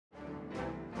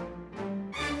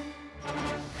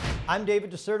I'm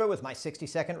David DiCerto with my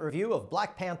 60-second review of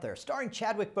Black Panther, starring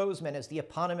Chadwick Boseman as the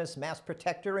eponymous mass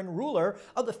protector and ruler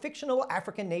of the fictional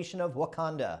African nation of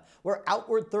Wakanda, where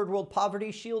outward third-world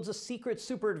poverty shields a secret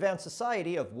super-advanced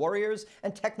society of warriors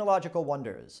and technological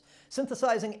wonders.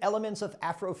 Synthesizing elements of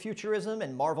Afrofuturism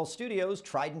and Marvel Studios'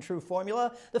 tried-and-true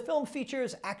formula, the film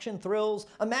features action thrills,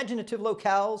 imaginative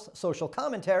locales, social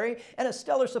commentary, and a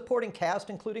stellar supporting cast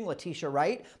including Letitia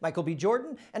Wright, Michael B.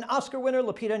 Jordan, and Oscar winner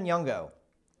Lupita Nyong'o.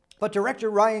 But director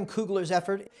Ryan Coogler's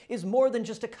effort is more than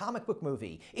just a comic book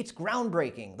movie. It's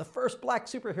groundbreaking, the first black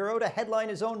superhero to headline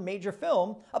his own major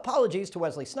film, apologies to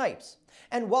Wesley Snipes.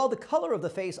 And while the color of the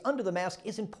face under the mask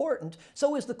is important,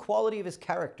 so is the quality of his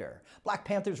character. Black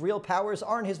Panther's real powers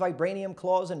aren't his vibranium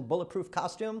claws and bulletproof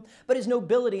costume, but his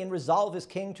nobility and resolve as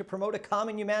king to promote a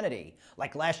common humanity.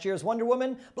 Like last year's Wonder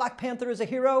Woman, Black Panther is a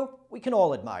hero we can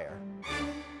all admire.